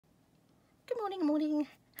Morning.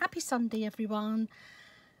 Happy Sunday, everyone.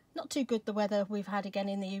 Not too good the weather we've had again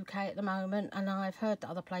in the UK at the moment, and I've heard that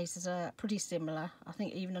other places are pretty similar. I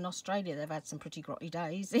think even in Australia they've had some pretty grotty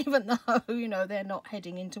days, even though, you know, they're not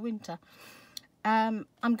heading into winter. I'm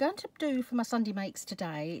going to do for my Sunday makes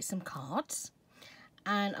today some cards,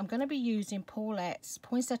 and I'm going to be using Paulette's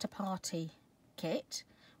Poinsetta Party kit,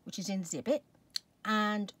 which is in Zibbit,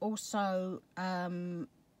 and also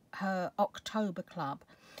her October Club.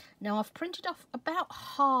 Now I've printed off about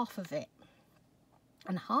half of it,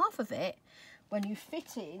 and half of it, when you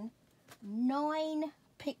fit in 9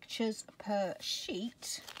 pictures per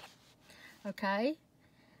sheet, okay,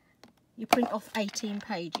 you print off 18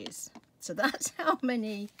 pages. So that's how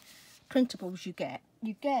many printables you get.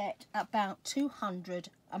 You get about 200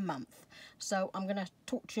 a month. So I'm going to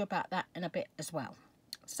talk to you about that in a bit as well.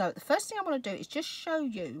 So the first thing I want to do is just show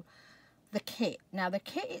you the kit. Now the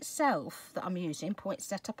kit itself that I'm using,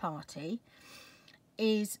 Poinsetta Party,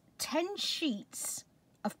 is 10 sheets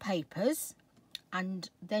of papers, and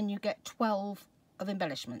then you get 12 of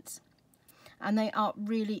embellishments, and they are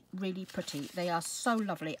really pretty. They are so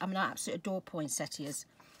lovely. I mean, I absolutely adore poinsettias.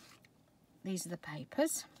 These are the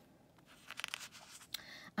papers,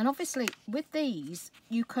 and obviously with these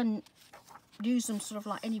you can use them sort of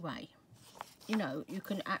like any way. You know, you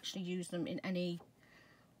can actually use them in any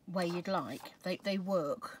way you'd like. They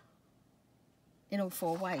work in all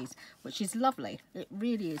 4 ways, which is lovely. It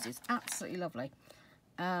really is. It's absolutely lovely.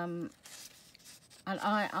 And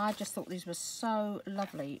I just thought these were so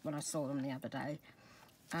lovely when I saw them the other day.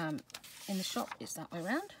 In the shop it's that way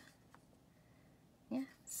around. Yeah,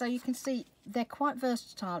 so you can see they're quite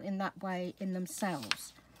versatile in that way in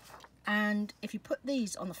themselves. And if you put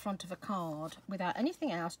these on the front of a card without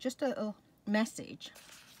anything else, just a little message,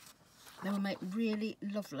 they will make really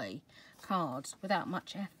lovely cards without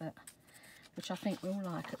much effort, which I think we all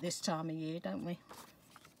like at this time of year, don't we?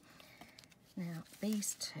 Now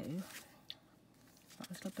these two, got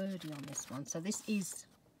a little birdie on this one, so this is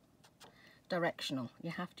directional.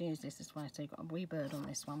 You have to use this as well. So you've got a wee bird on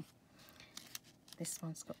this one. This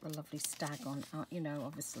one's got the lovely stag on. You know,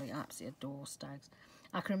 obviously I absolutely adore stags.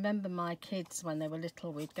 I can remember my kids when they were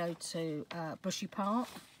little, we'd go to Bushy Park,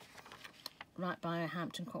 right by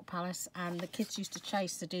Hampton Court Palace, and the kids used to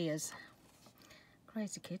chase the deers.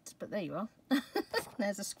 Crazy kids, but there you are.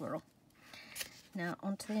 There's a squirrel. Now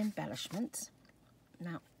onto the embellishments.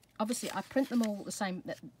 Now obviously I print them all the same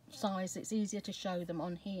size. It's easier to show them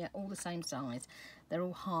on here, all the same size. They're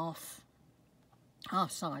all half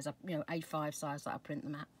size, you know, A5 size that I print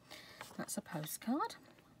them at. That's a postcard,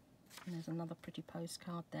 and there's another pretty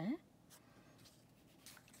postcard there.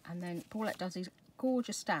 And then Paulette does these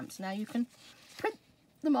gorgeous stamps. Now you can print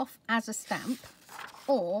them off as a stamp,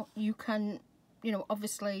 or you can, you know,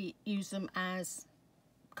 obviously use them as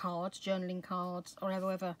cards, journaling cards, or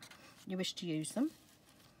however you wish to use them.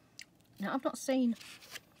 Now I've not seen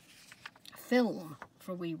film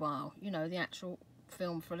for a wee while, you know, the actual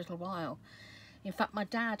film for a little while. In fact, my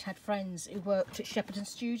dad had friends who worked at Shepperton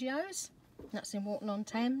Studios, that's in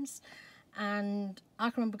Walton-on-Thames, and I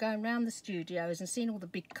can remember going around the studios and seeing all the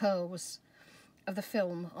big curls of the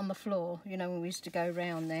film on the floor, you know, when we used to go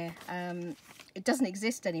round there. It doesn't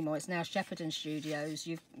exist anymore. It's now Shepperton Studios,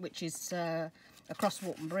 which is across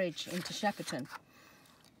Walton Bridge into Shepperton.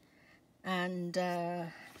 And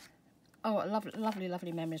oh,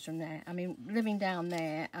 lovely memories from there. I mean, living down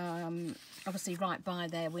there, obviously right by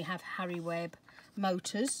there we have Harry Webb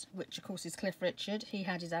Motors, which of course is Cliff Richard. He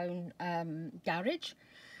had his own garage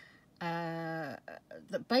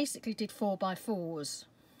that basically did 4x4s.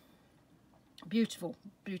 Beautiful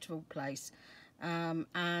place.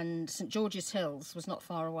 And St George's Hills was not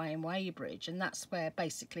far away in Weybridge, and that's where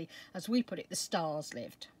basically, as we put it, the stars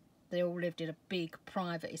lived. They all lived in a big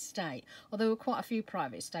private estate. Well, there were quite a few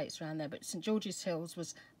private estates around there, but St George's Hills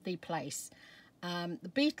was the place.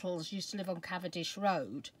 The Beatles used to live on Cavendish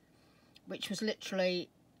Road, which was literally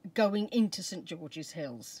going into St George's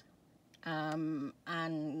Hills. And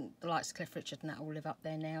the likes of Cliff Richard and that all live up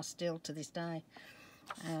there now, still to this day.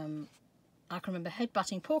 I can remember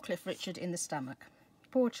headbutting poor Cliff Richard in the stomach.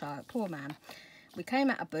 Poor child, poor man. We came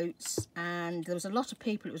out of Boots, and there was a lot of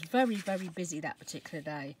people. It was very busy that particular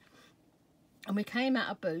day. And we came out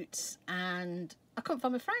of Boots, and I couldn't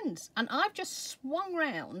find my friends. And I've just swung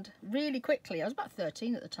round really quickly. I was about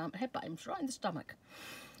 13 at the time, but headbutted him right in the stomach.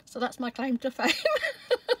 So that's my claim to fame.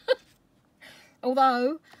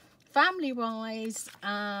 Although, family-wise,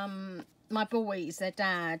 my boys, their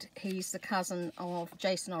dad, he's the cousin of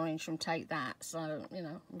Jason Orange from Take That. So, you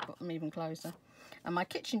know, we've got them even closer. And my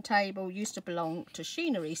kitchen table used to belong to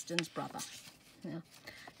Sheena Easton's brother. Yeah.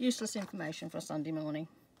 Useless information for a Sunday morning.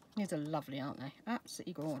 These are lovely, aren't they?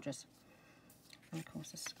 Absolutely gorgeous. And of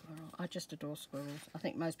course a squirrel. I just adore squirrels. I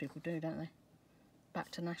think most people do, don't they?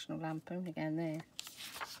 Back to National Lampoon again there.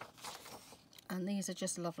 And these are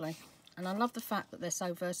just lovely. And I love the fact that they're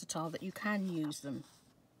so versatile that you can use them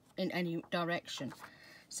in any direction.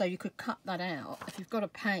 So you could cut that out. If you've got a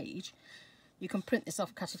page, you can print this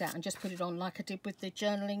off, cut it out and just put it on like I did with the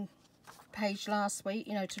journaling page last week,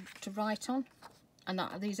 you know, to write on. And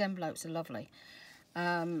these envelopes are lovely.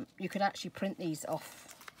 You could actually print these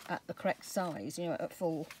off at the correct size, you know, at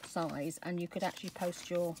full size, and you could actually post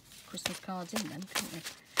your Christmas cards in them, couldn't you?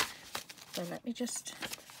 So let me just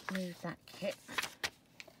move that kit.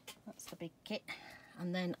 That's the big kit.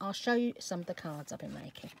 And then I'll show you some of the cards I've been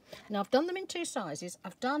making. Now, I've done them in two sizes.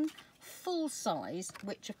 I've done full size,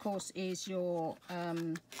 which of course is your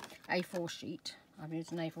A4 sheet. I've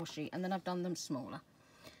used an A4 sheet, and then I've done them smaller.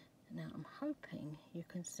 Now, I'm hoping you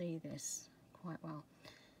can see this quite well.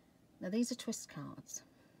 Now, these are twist cards.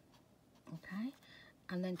 Okay,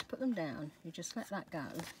 and then to put them down, you just let that go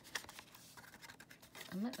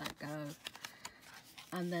and let that go,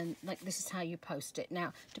 and then like this is how you post it.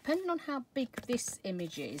 Now, depending on how big this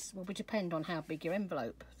image is will depend on how big your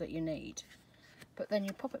envelope that you need, but then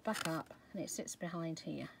you pop it back up and it sits behind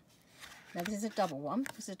here. Now this is a double one,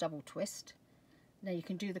 this is a double twist. Now you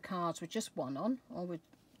can do the cards with just one on or with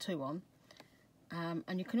two on,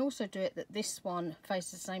 and you can also do it that this one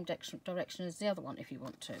faces the same direction as the other one if you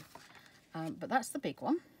want to. But that's the big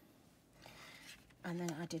one. And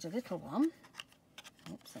then I did a little one.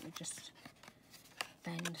 Oops, let me just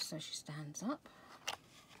bend so she stands up.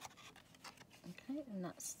 Okay, and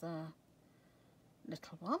that's the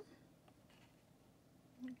little one.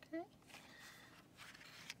 Okay.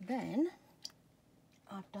 Then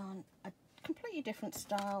I've done a completely different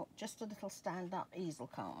style, just a little stand-up easel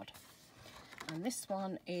card. And this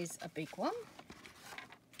one is a big one.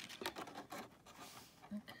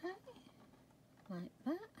 Okay. Like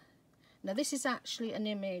that. Now this is actually an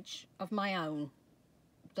image of my own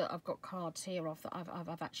that I've got cards here of that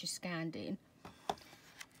I've actually scanned in,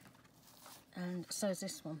 and so is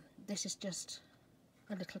this one. This is just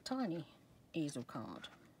a little tiny easel card.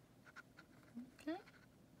 Okay,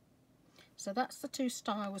 so that's the two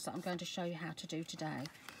styles that I'm going to show you how to do today.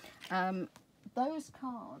 Those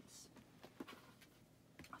cards,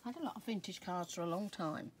 I've had a lot of vintage cards for a long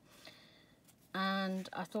time, and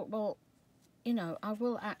I thought, well, you know, I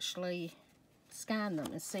will actually scan them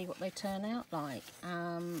and see what they turn out like.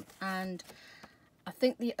 And I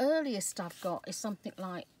think the earliest I've got is something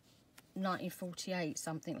like 1948,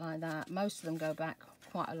 something like that. Most of them go back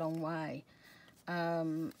quite a long way.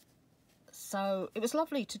 So it was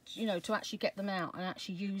lovely to, you know, to actually get them out and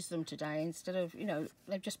actually use them today instead of, you know,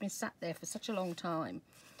 they've just been sat there for such a long time.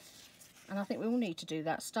 And I think we all need to do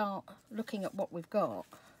that. Start looking at what we've got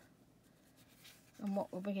and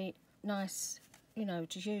what will be nice, you know,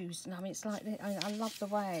 to use. And I mean, it's like, I love the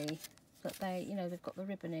way that they, you know, they've got the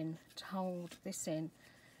ribbon in to hold this in.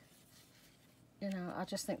 You know, I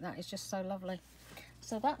just think that is just so lovely.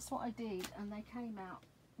 So that's what I did, and they came out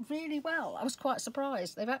really well. I was quite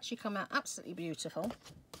surprised. They've actually come out absolutely beautiful.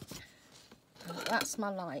 That's my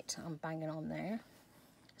light I'm banging on there.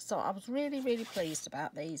 So I was really, really pleased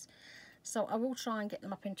about these. So I will try and get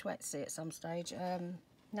them up into Etsy at some stage.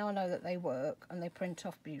 Now I know that they work and they print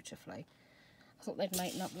off beautifully. I thought they'd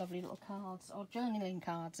make up lovely little cards, or journaling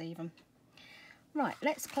cards even. Right,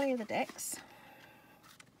 let's clear the decks.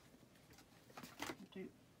 Do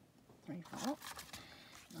 3, 4.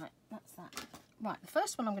 Right, that's that. Right, the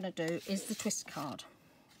first one I'm going to do is the twist card.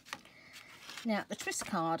 Now, the twist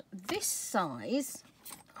card, this size,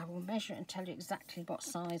 I will measure it and tell you exactly what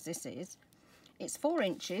size this is. It's 4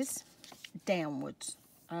 inches downwards,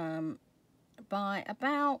 by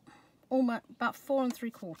about 4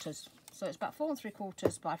 3/4. So it's about 4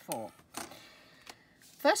 3/4 by 4.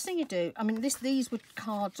 First thing you do, I mean, these were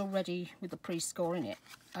cards already with the pre-score in it.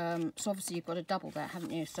 So obviously you've got to double that,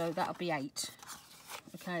 haven't you? So that'll be 8.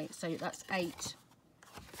 Okay, so that's 8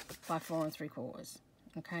 by 4 3/4.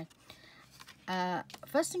 Okay.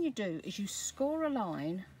 First thing you do is you score a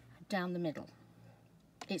line down the middle.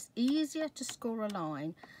 It's easier to score a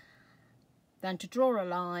line than to draw a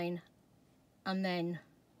line and then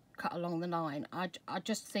cut along the line. I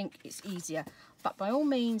just think it's easier. But by all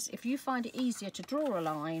means, if you find it easier to draw a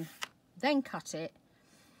line, then cut it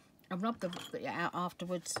and rub the out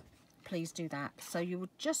afterwards, please do that. So you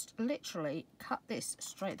would just literally cut this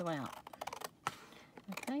straight the way up.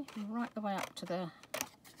 Okay, right the way up to the,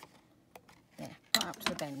 there, right up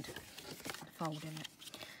to the bend, fold in it.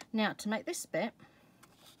 Now, to make this bit,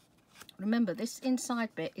 remember this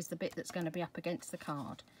inside bit is the bit that's going to be up against the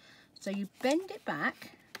card. So you bend it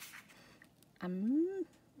back and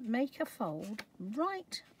make a fold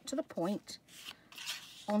right to the point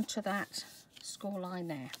onto that score line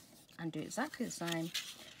there, and do exactly the same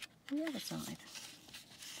on the other side.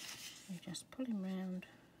 You just pull him round,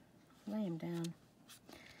 lay him down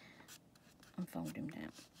and fold him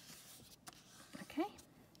down. Okay,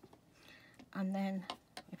 and then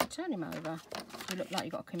if you turn him over, you look like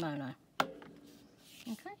you've got a kimono.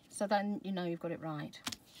 Okay, so then you know you've got it right.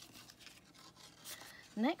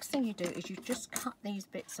 Next thing you do is you just cut these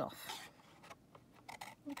bits off.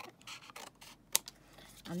 Okay.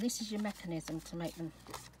 And this is your mechanism to make them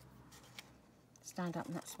stand up,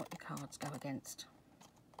 and that's what your cards go against.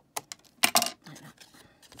 Like that.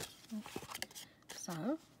 Okay.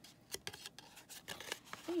 So,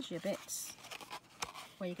 these are your bits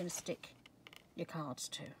where you're going to stick your cards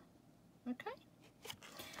to. Okay.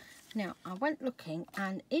 Now, I went looking,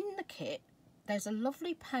 and in the kit, there's a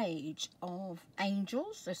lovely page of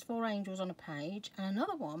angels. There's 4 angels on a page, and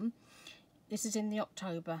another one, this is in the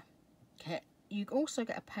October kit. You also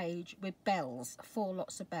get a page with bells, 4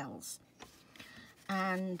 lots of bells.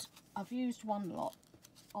 And I've used 1 lot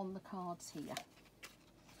on the cards here.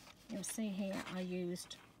 You'll see here I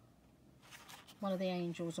used one of the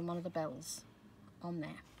angels and one of the bells on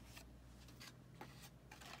there.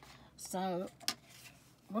 So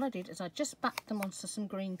what I did is I just backed them onto some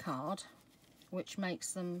green card, which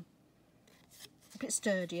makes them a bit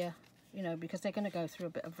sturdier, you know, because they're going to go through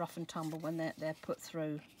a bit of rough and tumble when they're put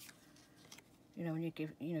through. You know, when you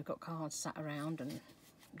give, you know, got cards sat around and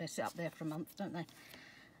they sit up there for a month, don't they?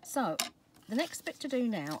 So the next bit to do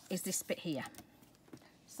now is this bit here.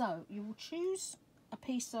 So you will choose a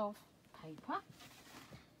piece of paper,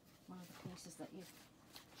 one of the pieces that you've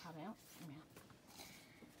cut out.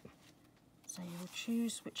 Yeah. So you will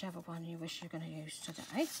choose whichever one you wish you're going to use today.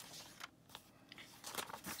 Let's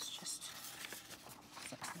just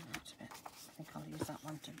set them out a bit. I think I'll use that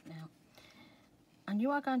one now. And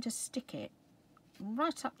you are going to stick it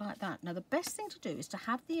right up like that. Now the best thing to do is to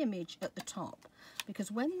have the image at the top,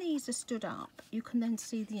 because when these are stood up you can then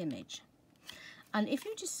see the image. And if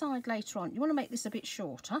you decide later on you want to make this a bit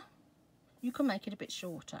shorter, you can make it a bit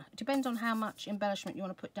shorter. It depends on how much embellishment you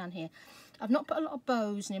want to put down here. I've not put a lot of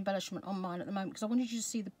bows and embellishment on mine at the moment because I wanted you to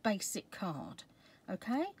see the basic card.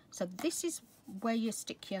 Okay, so this is where you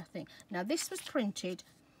stick your thing. Now this was printed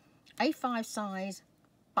A5 size,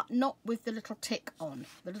 but not with the little tick on,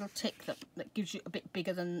 the little tick that gives you a bit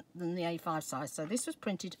bigger than the A5 size. So this was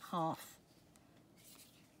printed half.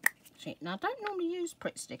 Now I don't normally use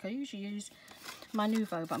Pritt Stick, I usually use my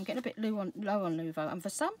Nouveau, but I'm getting a bit low on Nouveau, and for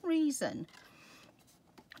some reason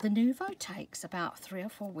the Nouveau takes about 3 or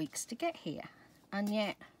 4 weeks to get here, and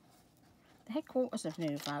yet the headquarters of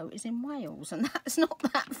Nouveau is in Wales, and that's not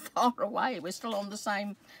that far away. We're still on the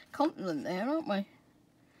same continent there, aren't we?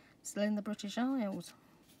 Still in the British Isles.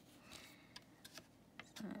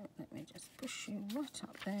 So let me just push you right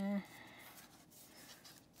up there.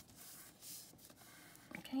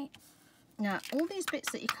 Okay. Now, all these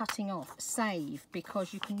bits that you're cutting off, save,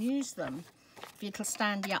 because you can use them for little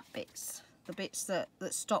standy up bits, the bits that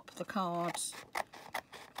stop the cards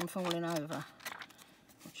from falling over,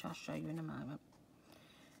 which I'll show you in a moment.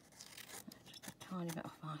 Just a tiny bit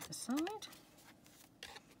off either side.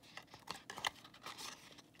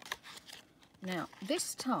 Now,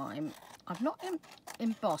 this time, I've not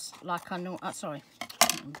embossed like I know, sorry,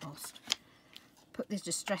 not embossed, put this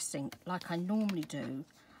distressing like I normally do.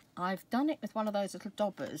 I've done it with one of those little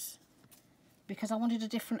daubers because I wanted a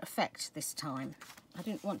different effect this time. I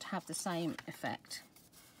didn't want to have the same effect.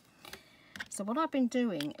 So what I've been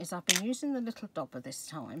doing is I've been using the little dauber this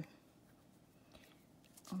time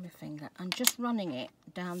on my finger and just running it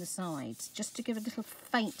down the sides just to give a little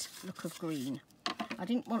faint look of green. I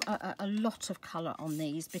didn't want a lot of colour on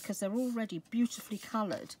these because they're already beautifully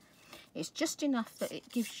coloured. It's just enough that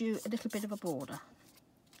it gives you a little bit of a border.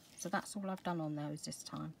 So that's all I've done on those this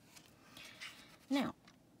time. Now,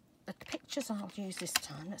 the pictures I'll use this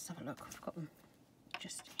time, let's have a look. I've got them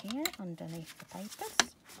just here underneath the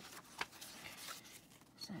papers.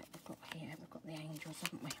 So we've got here, we've got the angels,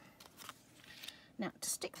 haven't we? Now, to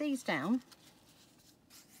stick these down,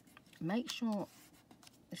 make sure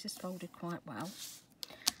this is folded quite well,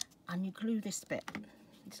 and you glue this bit.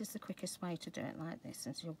 This is the quickest way to do it, like this.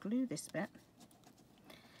 And so you'll glue this bit,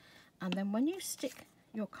 and then when you stick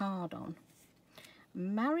your card on,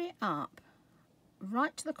 marry it up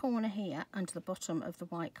right to the corner here and to the bottom of the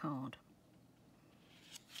white card.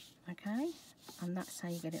 Okay, and that's how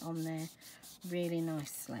you get it on there really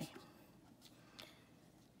nicely,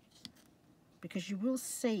 because you will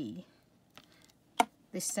see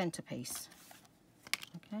this centerpiece.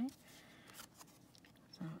 Okay,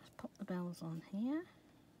 so let's pop the bells on here.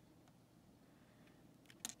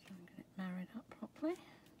 So I'm going to get it married up properly.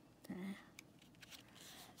 There.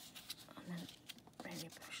 And then really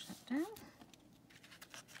push that down.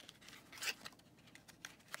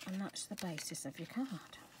 And that's the basis of your card.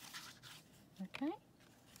 Okay.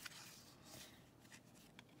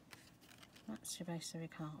 That's your base of your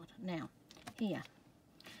card. Now, here,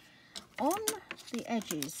 on the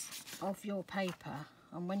edges of your paper,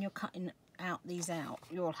 and when you're cutting out these out,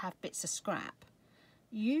 you'll have bits of scrap.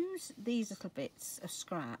 Use these little bits of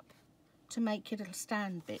scrap to make your little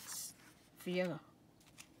stand bits for your,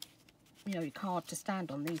 you know, your card to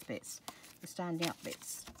stand on. These bits, the standing up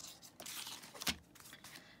bits,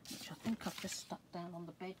 which I think I've just stuck down on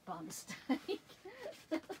the bed by mistake.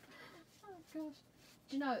 Oh gosh!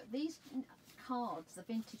 Do you know these cards, the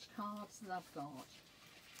vintage cards that I've got,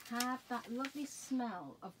 have that lovely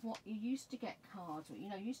smell of what you used to get cards, you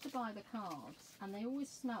know, used to buy the cards, and they always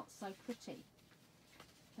smelt so pretty.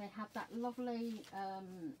 They had that lovely,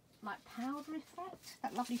 like powdery effect,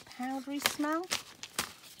 that lovely powdery smell.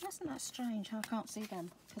 Isn't that strange how I can't see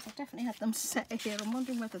them? Because I definitely had them set here. I'm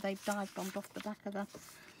wondering whether they've dive bombed off the back of the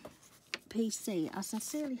PC. I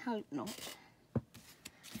sincerely hope not.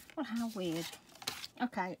 Well, how weird.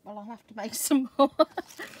 Okay, well, I'll have to make some more.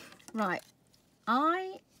 Right,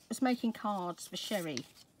 I was making cards for Sherry,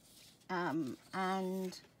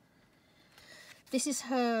 and this is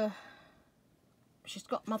her. She's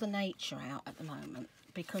got Mother Nature out at the moment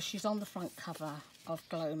because she's on the front cover of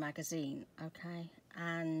Glow magazine, okay,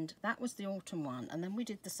 and that was the autumn one, and then we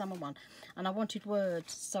did the summer one, and I wanted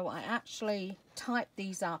words, so I actually typed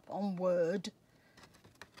these up on Word.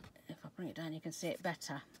 If I bring it down you can see it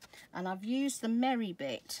better, and I've used the merry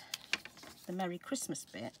bit, the Merry Christmas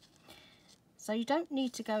bit. So you don't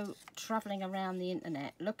need to go travelling around the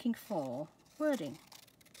internet looking for wording.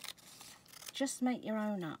 Just make your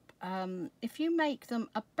own up. If you make them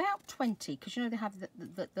about 20, because you know they have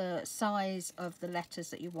the size of the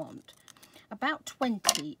letters that you want, about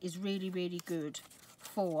 20 is really, really good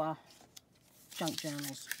for junk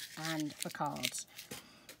journals and for cards.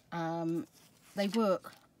 They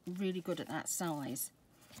work really good at that size.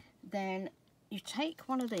 Then you take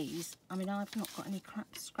one of these. I mean, I've not got any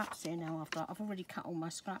scraps here now. I've already cut all my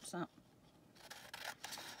scraps up,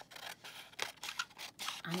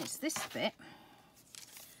 and it's this bit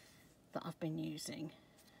that I've been using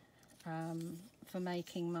for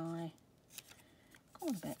making my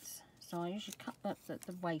corner bits. So I usually cut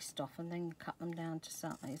the waist off and then cut them down to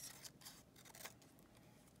size.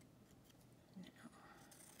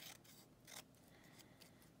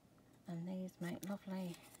 And these make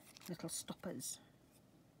lovely little stoppers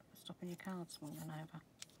for stopping your cards swinging over.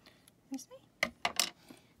 You see?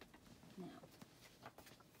 Now,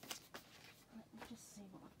 let me just see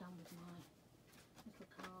what I've done with my little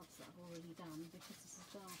cards that I've already done, because this is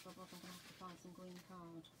dark. I'm going to have to find some green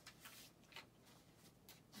card.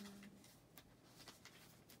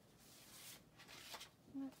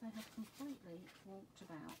 Look, they have completely walked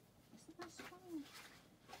about. Isn't that strange?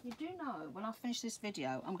 You do know when I finish this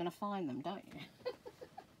video I'm going to find them, don't you?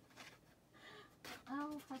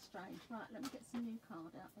 Oh, how strange. Right, let me get some new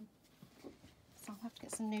card out then. So I'll have to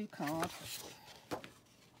get some new card.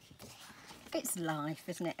 It's life,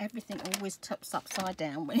 isn't it? Everything always tips upside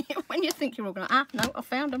down when you think you're all going to, no, I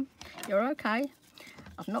found them. You're okay.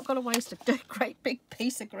 I've not got to waste a great big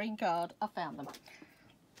piece of green card. I found them.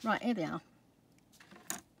 Right, here they are.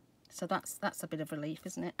 So that's a bit of relief,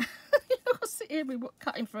 isn't it? I'll sit here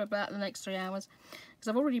cutting for about the next 3 hours because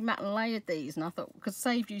I've already mat and layered these, and I thought, because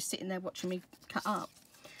saved you sitting there watching me cut up.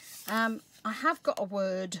 I have got a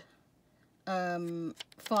Word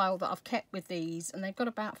file that I've kept with these, and they've got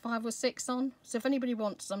about 5 or 6 on. So if anybody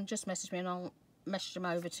wants them, just message me and I'll message them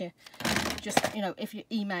over to you. Just, you know, if you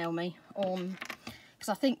email me, because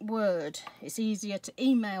I think Word, it's easier to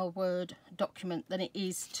email Word document than it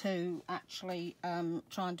is to actually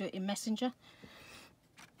try and do it in Messenger.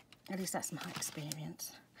 At least that's my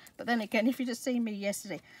experience. But then again, if you just seen me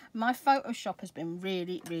yesterday, my Photoshop has been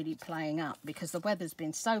really, really playing up because the weather's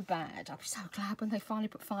been so bad. I'll be so glad when they finally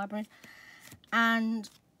put fibre in. And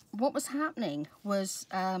what was happening was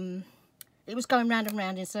it was going round and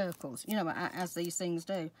round in circles, you know, as these things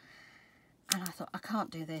do. And I thought, I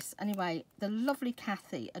can't do this. Anyway, the lovely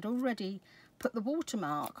Kathy had already put the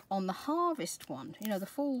watermark on the harvest one, you know, the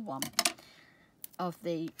fall one of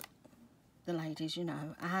the ladies, you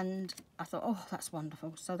know, and I thought, oh, that's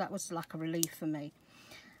wonderful. So that was like a relief for me.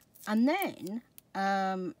 And then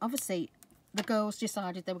obviously the girls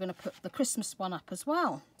decided they were going to put the Christmas one up as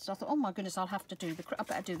well. So I thought, oh my goodness, I better do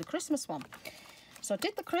the Christmas one. So I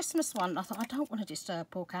did the Christmas one. I thought, I don't want to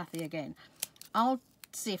disturb poor Kathy again. I'll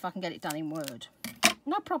to see if I can get it done in Word.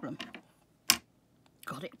 No problem.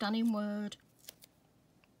 Got it done in Word.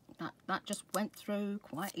 That just went through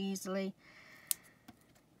quite easily.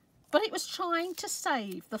 But it was trying to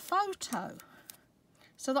save the photo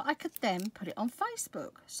so that I could then put it on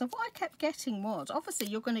Facebook. So what I kept getting was, obviously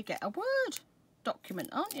you're going to get a Word document,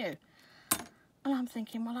 aren't you? And I'm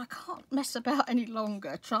thinking, well, I can't mess about any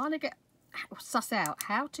longer trying to suss out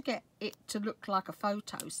how to get it to look like a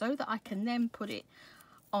photo so that I can then put it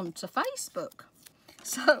onto Facebook.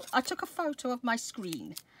 So I took a photo of my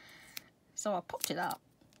screen. So I popped it up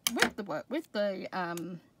with the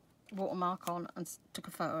watermark on and took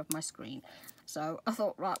a photo of my screen. So I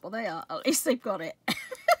thought, right, well, they are. At least they've got it.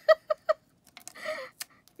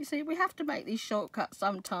 You see, we have to make these shortcuts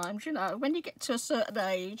sometimes, you know. When you get to a certain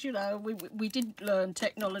age, you know, we didn't learn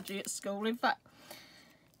technology at school. In fact,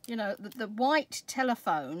 you know, the white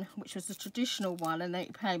telephone, which was the traditional one, and then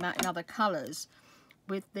it came out in other colours,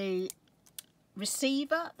 with the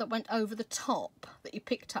receiver that went over the top that you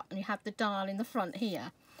picked up and you had the dial in the front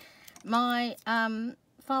here. My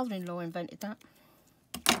father-in-law invented that.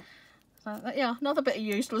 So, yeah, another bit of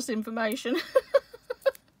useless information.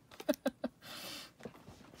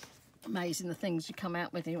 Amazing the things you come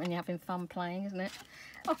out with when you're having fun playing, isn't it?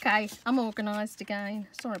 Okay, I'm organised again.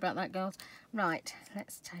 Sorry about that, girls. Right,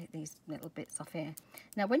 let's take these little bits off here.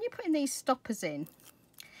 Now, when you're putting these stoppers in,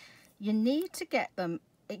 you need to get them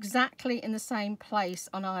exactly in the same place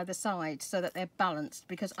on either side so that they're balanced,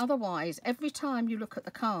 because otherwise, every time you look at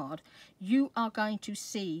the card, you are going to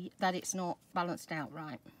see that it's not balanced out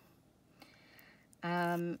right.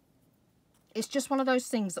 It's just one of those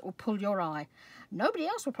things that will pull your eye. Nobody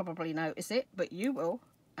else will probably notice it, but you will.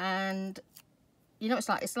 And you know,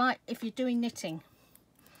 it's like if you're doing knitting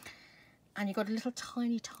and you've got a little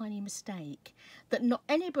tiny mistake that not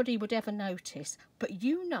anybody would ever notice, but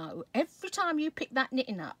you know, every time you pick that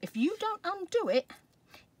knitting up, if you don't undo it,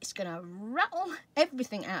 it's going to rattle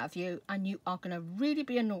everything out of you, and you are going to really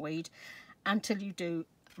be annoyed until you do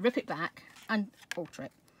rip it back and alter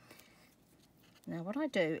it. Now what I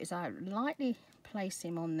do is I lightly place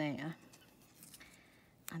him on there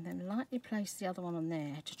and then lightly place the other one on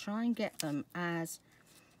there to try and get them as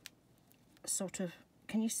sort of,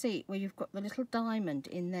 can you see where you've got the little diamond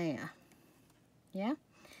in there? Yeah?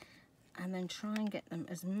 And then try and get them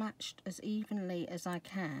as matched as evenly as I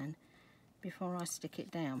can before I stick it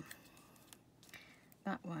down.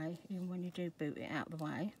 That way, even when you do boot it out of the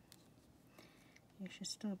way, you should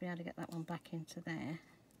still be able to get that one back into there.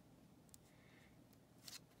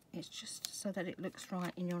 It's just so that it looks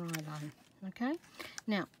right in your eye line. Okay?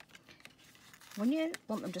 Now, when you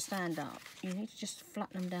want them to stand up, you need to just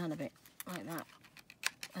flatten them down a bit, like that.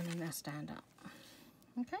 And then they'll stand up.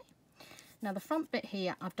 Okay? Now, the front bit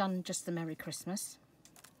here, I've done just the Merry Christmas.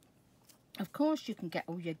 Of course, you can get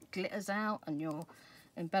all your glitters out and your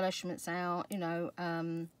embellishments out, you know.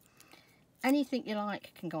 Anything you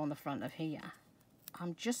like can go on the front of here.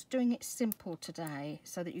 I'm just doing it simple today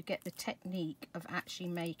so that you get the technique of actually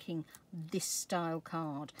making this style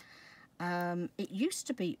card. It used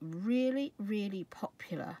to be really, really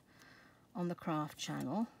popular on the craft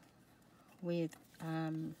channel with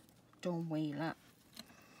Dawn Wheeler.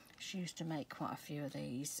 She used to make quite a few of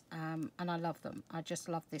these, and I love them. I just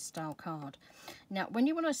love this style card. Now, when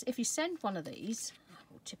you want to, if you send one of these,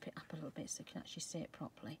 I'll tip it up a little bit so you can actually see it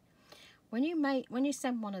properly. When you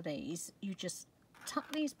send one of these, you just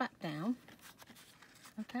tuck these back down.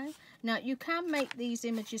 Okay. Now you can make these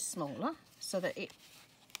images smaller so that it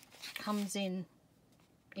comes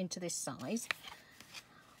into this size.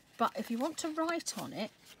 But if you want to write on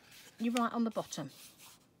it, you write on the bottom.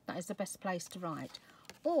 That is the best place to write.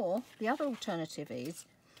 Or the other alternative is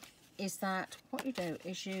that what you do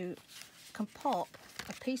is you can pop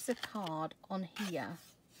a piece of card on here.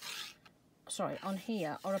 Sorry, on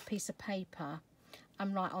here, or a piece of paper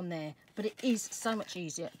and write on there. But it is so much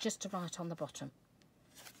easier just to write on the bottom.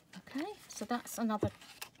 Okay, so that's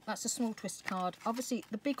a small twist card. Obviously,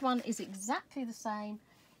 the big one is exactly the same,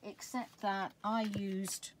 except that I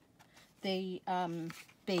used the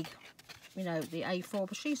big, you know, the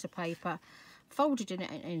A4 sheet of paper, folded it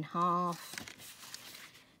in half,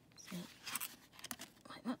 so,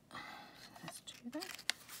 like that. Let's do that.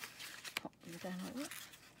 Pop them down like that,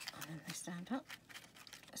 and then they stand up.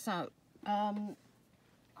 So, I'll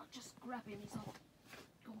just grab him. He's on,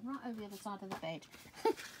 right over the other side of the bed.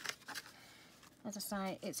 As I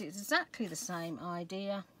say, it's exactly the same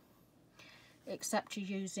idea, except you're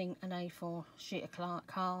using an A4 sheet of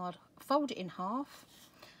card, fold it in half,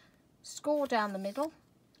 score down the middle,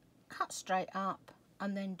 cut straight up,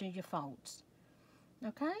 and then do your folds.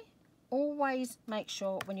 Okay? always make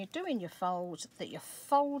sure when you're doing your folds that you're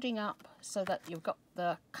folding up so that you've got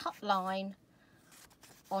the cut line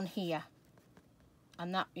on here,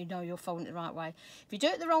 and that you know you're folding it the right way. If you do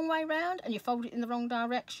it the wrong way round and you fold it in the wrong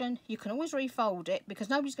direction, you can always refold it because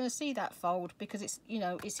nobody's going to see that fold because it's, you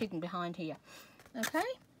know, it's hidden behind here. Okay,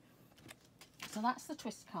 so that's the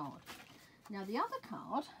twist card. Now the other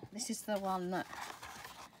card, this is the one that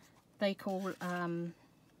they call this an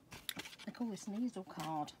easel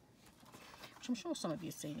card, which I'm sure some of you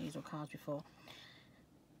have seen easel cards before.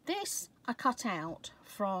 This I cut out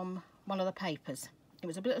from one of the papers. It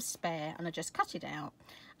was a bit of spare and I just cut it out,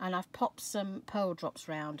 and I've popped some pearl drops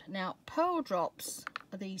round. Now pearl drops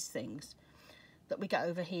are these things that we get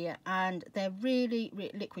over here, and they're really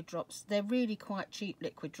liquid drops. They're really quite cheap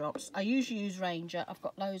liquid drops. I usually use Ranger. I've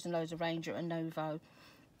got loads and loads of Ranger and Novo,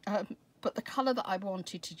 but the colour that I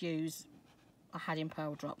wanted to use I had in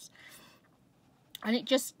pearl drops, and it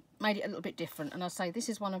just made it a little bit different. And I say this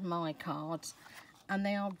is one of my cards, and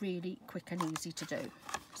they are really quick and easy to do.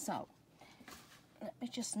 So let me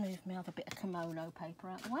just move my other bit of kimono paper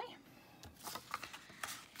out of the way.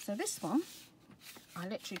 So this one I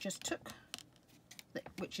literally just took,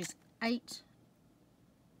 which is 8,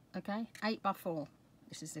 okay, 8 by 4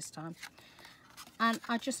 this is this time, and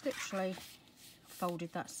I just literally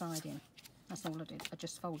folded that side in. That's all I did. I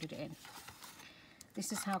just folded it in.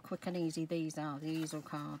 This is how quick and easy these are, the easel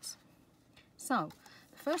cards. So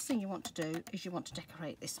the first thing you want to do is you want to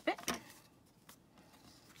decorate this bit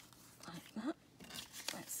like that.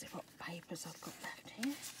 Let's see what papers I've got left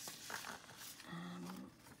here.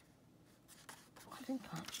 I think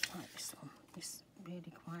I actually like this one, this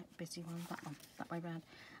really quite busy one, that way round.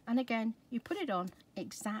 And again, you put it on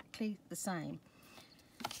exactly the same.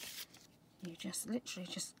 You just literally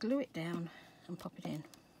just glue it down and pop it in.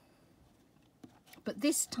 But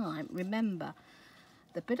this time, remember,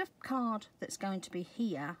 the bit of card that's going to be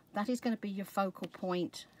here, that is going to be your focal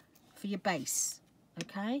point for your base,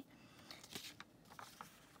 okay?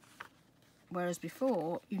 Whereas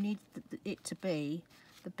before, you need it to be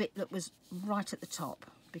the bit that was right at the top,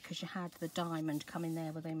 because you had the diamond come in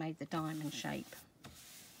there where they made the diamond shape.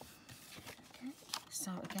 Okay,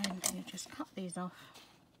 so again, you just cut these off.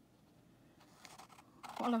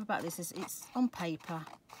 What I love about this is it's on paper,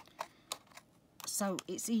 so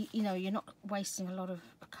it's, you know, you're not wasting a lot of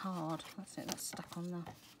a card. That's it, that's stuck on the,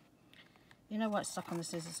 you know what's stuck on the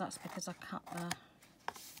scissors? That's because I cut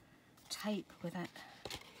the tape with it.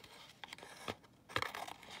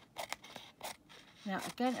 Now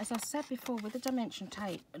again, as I said before, with the dimension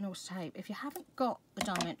tape and North tape, if you haven't got the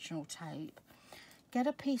dimensional tape, get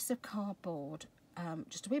a piece of cardboard,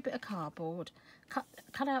 just a wee bit of cardboard,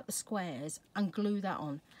 cut out the squares and glue that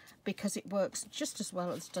on, because it works just as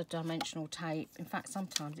well as the dimensional tape. In fact,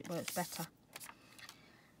 sometimes it works better.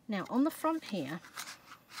 Now on the front here,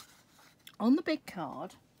 on the big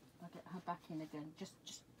card, I'll get her back in again, just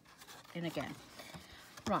in again.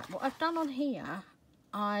 Right, what I've done on here,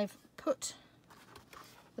 I've put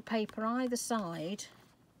the paper either side,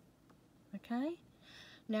 okay?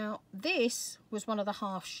 Now this was one of the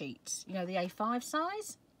half sheets, you know, the A5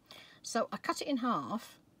 size, so I cut it in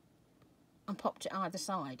half and popped it either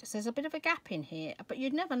side. So there's a bit of a gap in here, but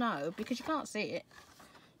you'd never know because you can't see it.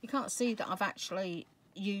 You can't see that I've actually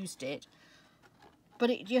used it, but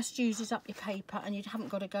it just uses up your paper and you haven't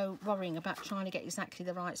got to go worrying about trying to get exactly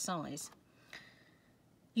the right size.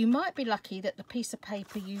 You might be lucky that the piece of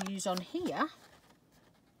paper you use on here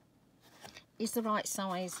is the right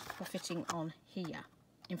size for fitting on here.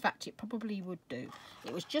 In fact, it probably would do.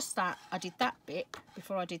 It was just that I did that bit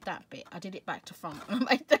before I did that bit. I did it back to front and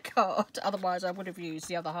I made the card. Otherwise, I would have used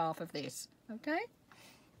the other half of this. Okay.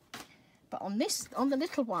 But on this, on the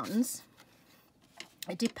little ones,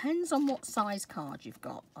 it depends on what size card you've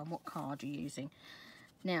got and what card you're using.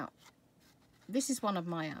 Now, this is one of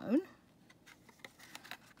my own.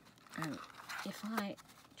 And if I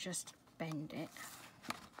just bend it,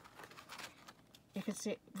 you can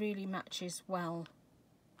see it really matches well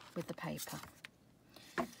with the paper.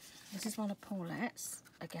 This is one of Paulette's,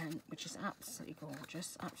 again, which is absolutely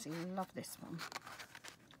gorgeous. Absolutely love this one.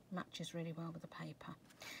 Matches really well with the paper.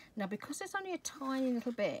 Now, because there's only a tiny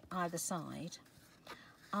little bit either side,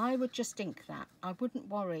 I would just ink that. I wouldn't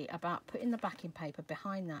worry about putting the backing paper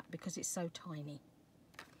behind that because it's so tiny.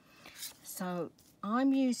 So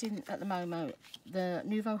I'm using at the moment the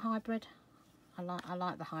Nouveau Hybrid. I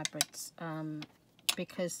like the hybrids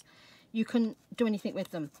because you can do anything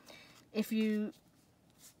with them. If you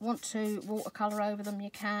want to watercolour over them, you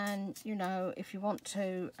can. You know, if you want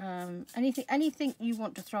to anything you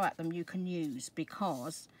want to throw at them, you can use,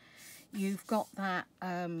 because you've got that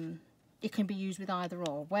it can be used with either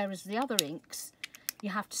or. Whereas the other inks, you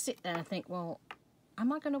have to sit there and think, well,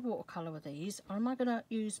 am I going to watercolour with these, or am I going to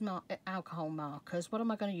use alcohol markers? What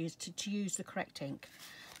am I going to use to use the correct ink?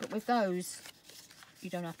 But with those, you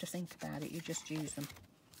don't have to think about it, you just use them.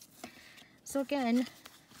 So again,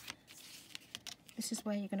 this is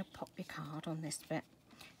where you're going to pop your card on this bit.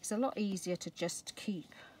 It's a lot easier to just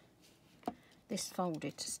keep this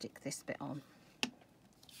folded to stick this bit on.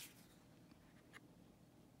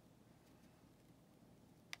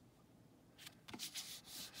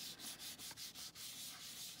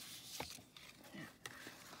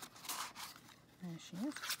 There she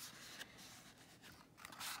is.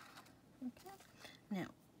 Okay. Now,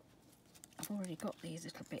 I've already got these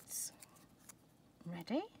little bits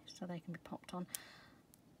ready, so they can be popped on.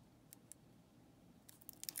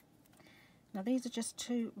 Now, these are just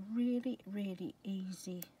two really, really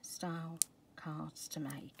easy style cards to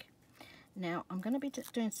make. Now, I'm going to be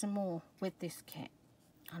doing some more with this kit,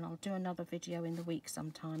 and I'll do another video in the week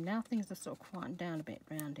sometime. Now things are sort of quieting down a bit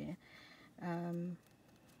around here.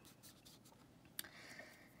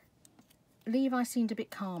 Levi seemed a bit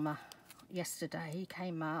calmer yesterday. He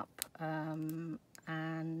came up and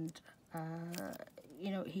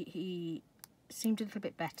you know, he seemed a little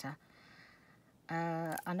bit better.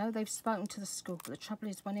 I know they've spoken to the school, but the trouble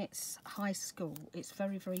is when it's high school, it's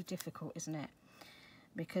very, very difficult, isn't it?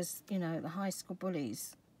 Because, you know, the high school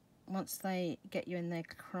bullies, once they get you in their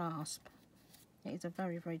grasp, it is a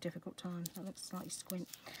very, very difficult time. That looks slightly squint.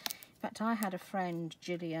 In fact, I had a friend,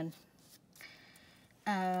 Gillian.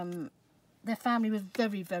 Their family was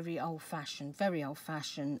very, very old-fashioned,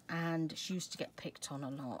 and she used to get picked on a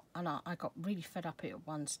lot. And I got really fed up at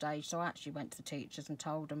one stage, so I actually went to the teachers and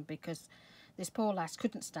told them, because this poor lass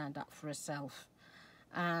couldn't stand up for herself,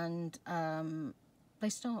 and they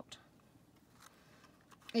stopped.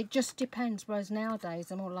 It just depends, whereas nowadays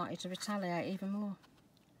they're more likely to retaliate even more.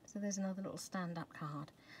 So there's another little stand-up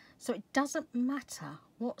card. So it doesn't matter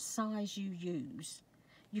what size you use,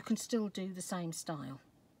 you can still do the same style.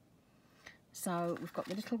 So we've got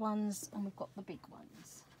the little ones and we've got the big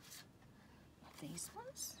ones. These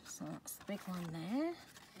ones. So that's the big one there.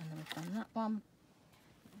 And then we've done that one.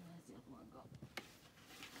 Where's the other one got?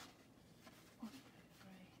 1, 2, 3.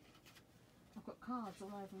 I've got cards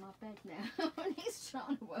all over my bed now. And he's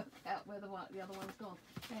trying to work out where the other one's gone.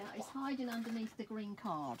 Yeah, it's hiding underneath the green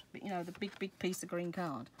card. But you know, the big, big piece of green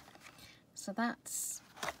card. So that's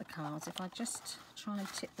the cards. If I just try and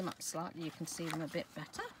tip them up slightly, you can see them a bit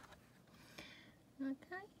better.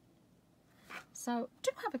 Okay, so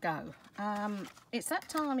do have a go. It's that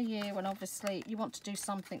time of year when obviously you want to do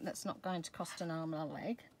something that's not going to cost an arm and a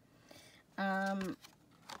leg,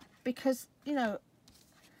 because, you know,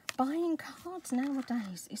 buying cards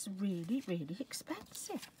nowadays is really, really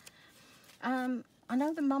expensive. I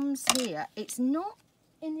know the mums here, it's not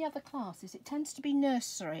in the other classes, it tends to be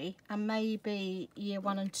nursery and maybe year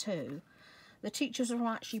 1 and 2. The teachers will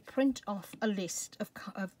actually print off a list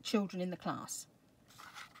of children in the class.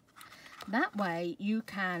 That way you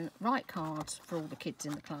can write cards for all the kids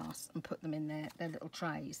in the class and put them in their little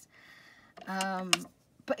trays.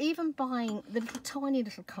 But even buying the tiny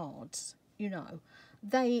little cards, you know,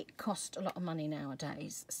 they cost a lot of money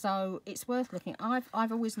nowadays. So it's worth looking. I've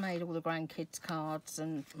always made all the grandkids cards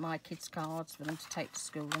and my kids cards for them to take to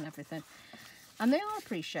school and everything. And they are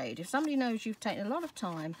appreciated. If somebody knows you've taken a lot of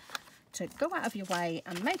time to go out of your way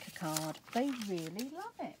and make a card, they really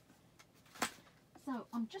love it. So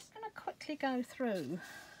I'm just going to quickly go through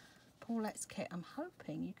Paulette's kit. I'm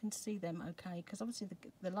hoping you can see them okay, because obviously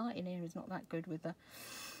the light in here is not that good with the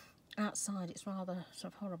outside. It's rather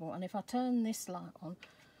sort of horrible. And if I turn this light on,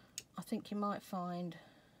 I think you might find,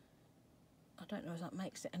 I don't know if that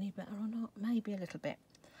makes it any better or not, maybe a little bit.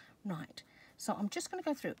 Right, so I'm just going to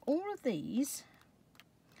go through. All of these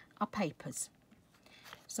are papers.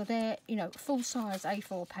 So they're, you know, full-size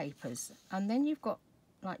A4 papers. And then you've got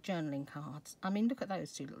like journaling cards. I mean, look at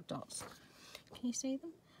those two little dots. Can you see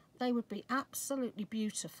them? They would be absolutely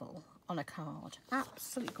beautiful on a card.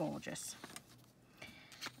 Absolutely gorgeous.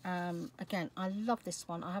 Again, I love this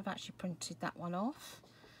one. I have actually printed that one off.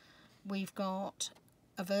 We've got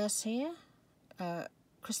a verse here,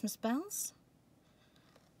 Christmas bells.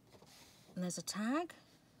 And there's a tag.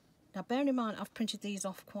 Now, bearing in mind, I've printed these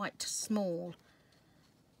off quite small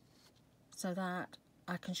so that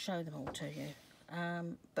I can show them all to you.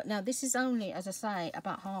 But now this is only, as I say,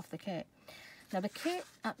 about half the kit. Now the kit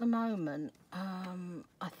at the moment, I'm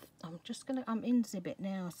in Zibbit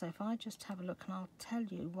now, so if I just have a look and I'll tell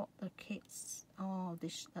you what the kits are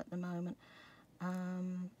at the moment.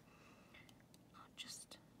 I'm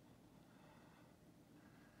just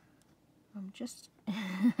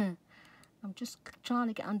I'm just trying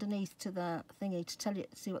to get underneath to the thingy to tell you,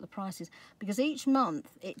 see what the price is, because each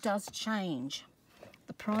month it does change.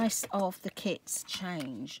 The price of the kits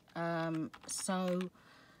change. Depending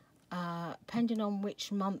on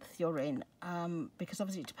which month you're in, because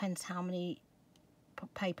obviously it depends how many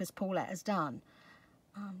papers Paulette has done.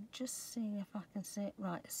 Just seeing if I can see it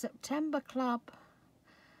right. September Club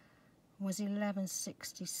was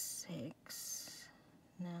 11.66.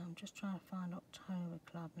 Now I'm just trying to find October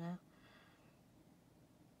Club now.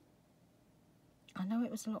 I know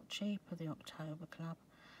it was a lot cheaper, the October Club.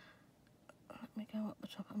 Let me go up the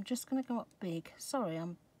top. I'm just going to go up big. Sorry,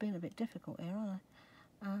 I'm being a bit difficult here, aren't I?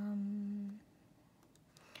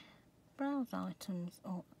 Browse items.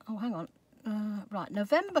 Oh, hang on. Right,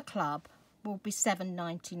 November Club will be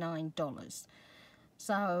 $7.99.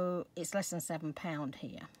 So it's less than £7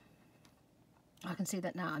 here. I can see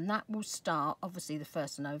that now. And that will start, obviously, the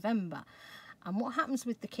 1st of November. And what happens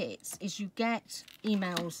with the kits is you get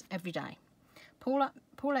emails every day.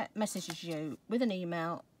 Paulette messages you with an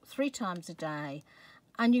email 3 times a day,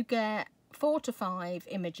 and you get 4 to 5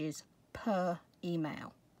 images per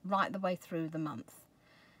email right the way through the month.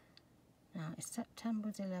 Now, September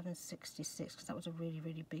was 11.66 because that was a really,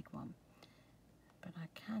 really big one. But I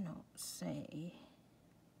cannot see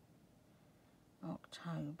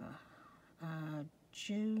October.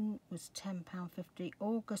 June was £10.50.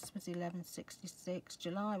 August was 11.66.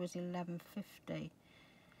 July was 11.50.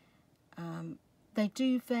 They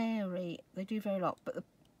do vary. They do vary a lot. But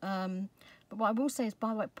what I will say is, by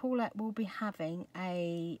the way, Paulette will be having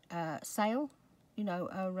a sale. You know,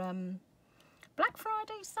 a Black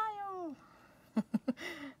Friday sale.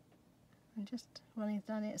 I'm just running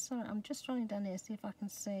down here. Sorry, I'm just running down here to see if I can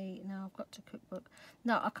see. Now I've got to cookbook.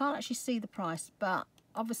 No, I can't actually see the price, but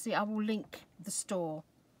obviously I will link the store,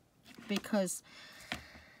 because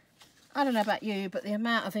I don't know about you, but the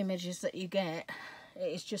amount of images that you get,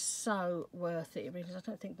 it is just so worth it. Because I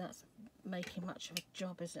don't think that's making much of a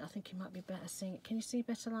job, is it? I think you might be better seeing it. Can you see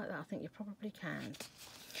better like that? I think you probably can.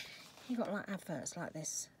 You've got like adverts like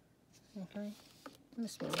this. Okay. And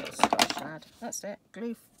this one, little Scottish lad. That's it.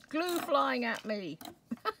 Glue flying at me.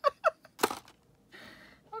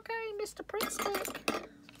 Okay, Mr. Prince Stick.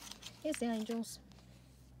 Here's the angels.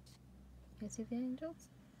 Can you see the angels?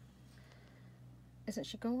 Isn't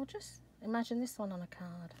she gorgeous? Imagine this one on a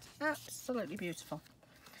card. Absolutely beautiful.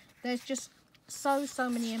 There's just so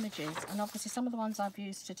many images, and obviously some of the ones I've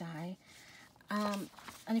used today. And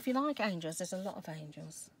if you like angels, there's a lot of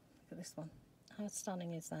angels. Look at this one. How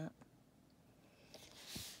stunning is that?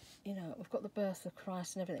 You know, we've got the birth of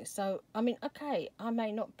Christ and everything. So, I mean, okay, I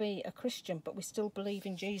may not be a Christian, but we still believe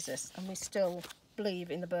in Jesus, and we still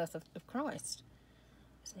believe in the birth of Christ.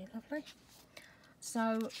 Isn't he lovely?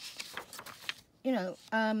 So, you know,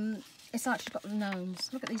 it's like she's got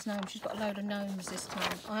gnomes. Look at these gnomes. She's got a load of gnomes this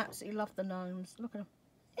time. I absolutely love the gnomes. Look at them.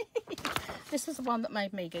 This is the one that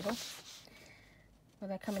made me giggle. Well,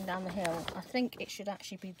 they're coming down the hill. I think it should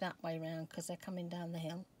actually be that way round, because they're coming down the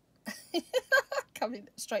hill. Coming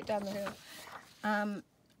straight down the hill.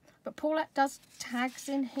 But Paulette does tags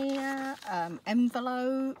in here,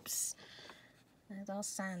 envelopes. There's our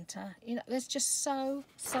Santa. You know, there's just so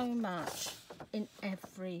much in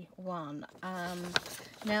every one.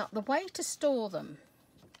 Now, the way to store them,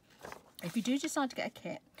 if you do decide to get a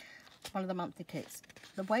kit, one of the monthly kits,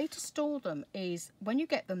 the way to store them is, when you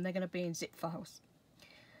get them, they're going to be in zip files.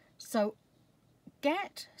 So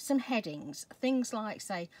get some headings, things like,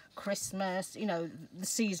 say, Christmas, you know, the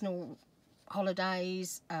seasonal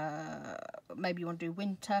holidays, maybe you want to do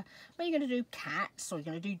winter, maybe you're going to do cats, or you're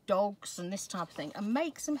going to do dogs and this type of thing, and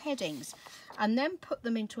make some headings and then put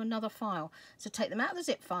them into another file. So take them out of the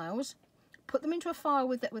zip files, put them into a file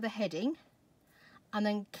with a heading, and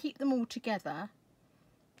then keep them all together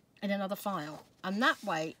in another file. And that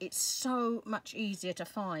way it's so much easier to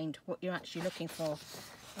find what you're actually looking for.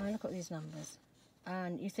 Oh, look at these numbers.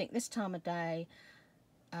 And you think this time of day,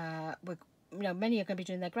 you know, many are going to be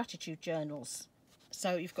doing their gratitude journals.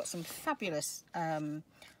 So you've got some fabulous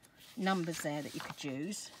numbers there that you could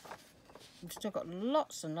use. We've still got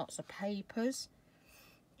lots and lots of papers.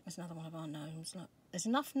 There's another one of our gnomes. Look, there's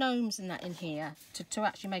enough gnomes in here to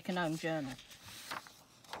actually make a gnome journal.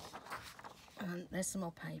 And there's some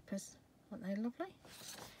more papers. Aren't they lovely?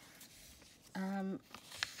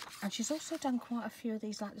 And she's also done quite a few of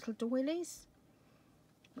these like little doilies,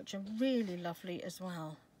 which are really lovely as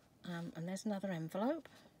well. And there's another envelope.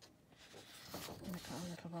 And I've got a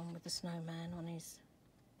little one with the snowman on his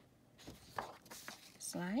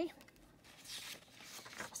sleigh.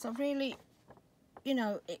 So really, you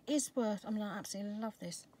know, it is worth, I mean, I absolutely love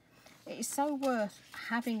this. It is so worth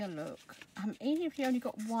having a look. Even if you only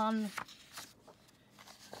got one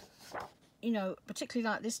you know, particularly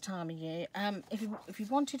like this time of year, if you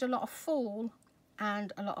wanted a lot of fall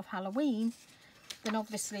and a lot of Halloween, then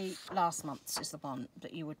obviously last month's is the one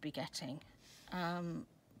that you would be getting.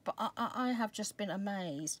 But I have just been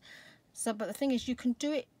amazed. So, but the thing is, you can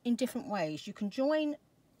do it in different ways. You can join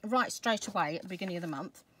right straight away at the beginning of the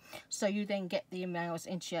month, so you then get the emails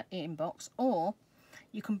into your inbox, or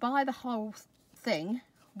you can buy the whole thing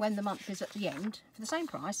when the month is at the end for the same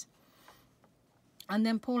price, and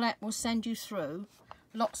then Paulette will send you through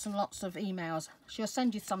lots and lots of emails. She'll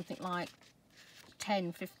send you something like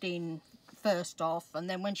 10, 15 first off, and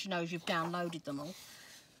then when she knows you've downloaded them all,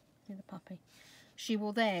 see the puppy, she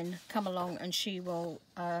will then come along and she will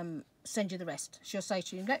send you the rest. She'll say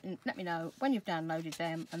to you, let me know when you've downloaded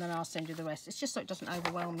them, and then I'll send you the rest. It's just so it doesn't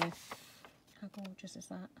overwhelm you. How gorgeous is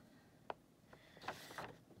that?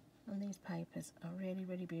 And these papers are really,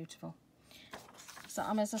 really beautiful. So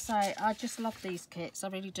as I say, I just love these kits, I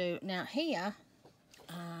really do. Now here,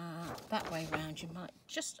 that way round, you might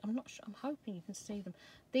just, I'm not sure, I'm hoping you can see them.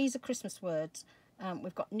 These are Christmas words.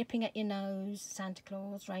 We've got nipping at your nose, Santa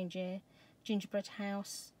Claus, reindeer, gingerbread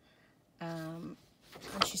house, and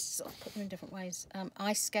she's sort of put them in different ways.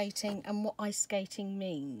 Ice skating and what ice skating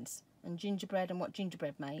means, and gingerbread and what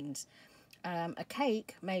gingerbread means. A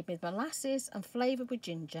cake made with molasses and flavoured with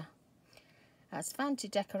ginger. Has fancy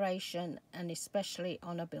decoration, and especially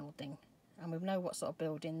on a building. And we know what sort of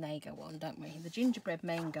building they go on, don't we? The gingerbread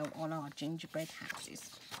men go on our gingerbread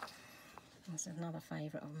houses. That's another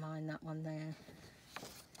favourite of mine, that one there.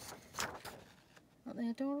 Aren't they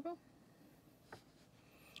adorable?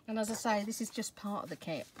 And as I say, this is just part of the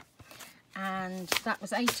kit. And that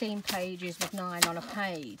was 18 pages with 9 on a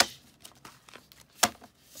page.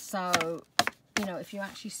 So, you know, if you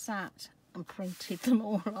actually sat and printed them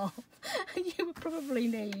all off, you would probably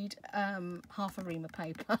need half a ream of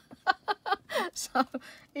paper. So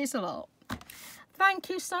it's a lot. Thank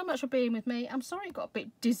you so much for being with me. I'm sorry I got a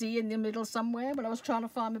bit dizzy in the middle somewhere when I was trying to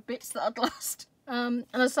find the bits that I'd lost. And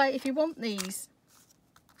I say, if you want these,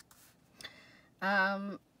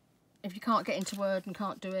 if you can't get into Word and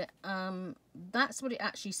can't do it, that's what it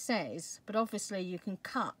actually says. But obviously you can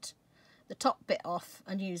cut the top bit off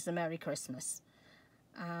and use the Merry Christmas.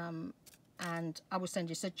 And I will send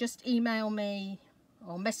you. So just email me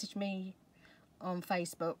or message me on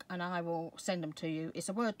Facebook and I will send them to you. It's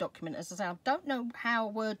a Word document. As I say, I don't know how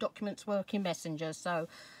Word documents work in Messenger, so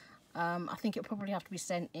I think it'll probably have to be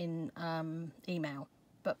sent in email.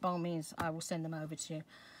 But by all means, I will send them over to you.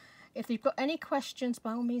 If you've got any questions,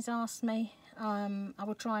 by all means ask me. I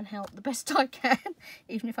will try and help the best I can,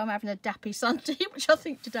 even if I'm having a dappy Sunday, which I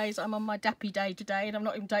think today is, I'm on my dappy day today and I'm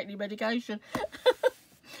not even taking any medication.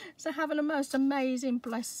 So having a most amazing,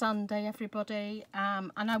 blessed Sunday, everybody.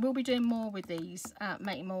 And I will be doing more with these,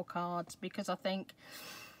 making more cards, because I think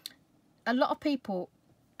a lot of people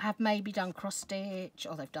have maybe done cross stitch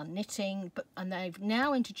or they've done knitting, and they've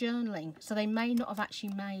now into journaling, so they may not have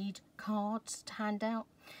actually made cards to hand out.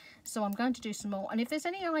 So I'm going to do some more, and if there's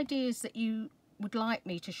any ideas that you would like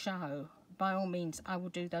me to show, by all means I will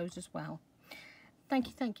do those as well. Thank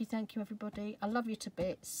you, thank you, thank you, everybody. I love you to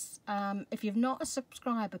bits. If you're not a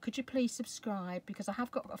subscriber, could you please subscribe, because I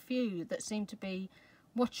have got a few that seem to be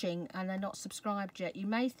watching and they're not subscribed yet. You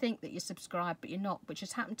may think that you're subscribed, but you're not, which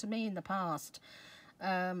has happened to me in the past,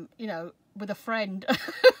 you know, with a friend.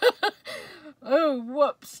 Oh,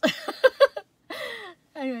 whoops.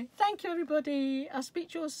 Anyway, thank you, everybody. I'll speak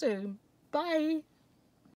to you all soon. Bye.